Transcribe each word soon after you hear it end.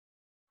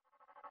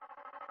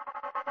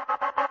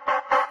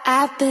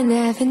I've been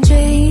having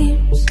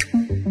dreams,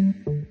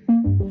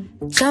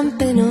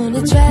 jumping on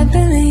a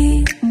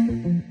trampoline,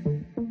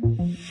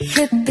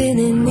 flipping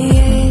in the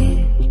air.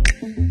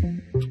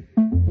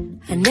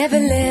 I never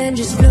land,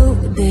 just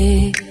float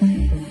there.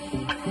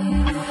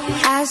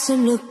 As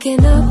I'm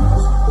looking up,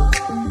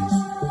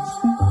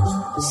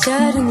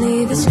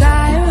 suddenly the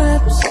sky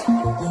erupts.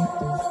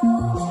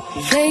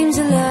 Flames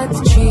alert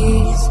the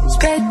trees,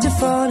 spread to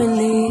fallen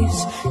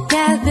leaves.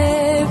 Now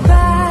they're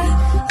right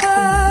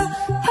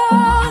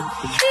on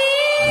me.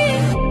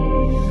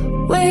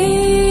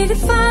 Wait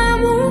if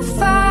I'm on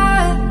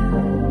fire.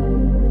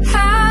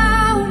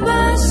 How am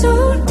I so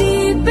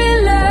deep in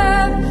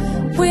love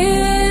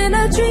when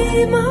I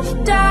dream of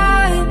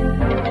dying?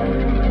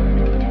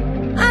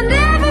 I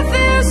never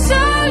feel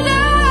so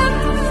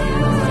loved.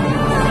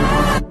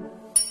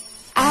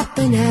 I've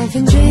been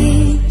having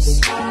dreams,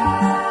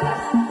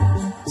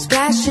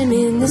 splashing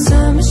in the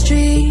summer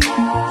stream,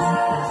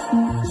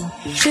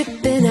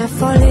 tripping, I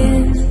fall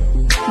in.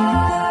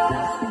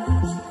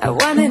 I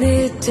wanted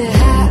it to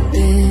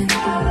happen.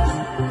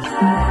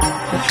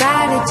 My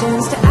body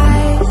turns to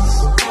ice,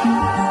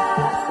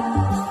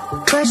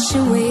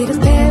 crushing weight of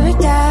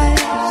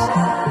paradise.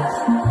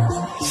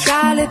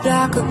 Solid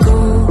block of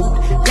gold,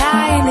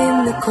 lying in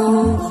the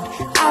cold.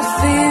 I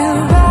feel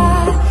right.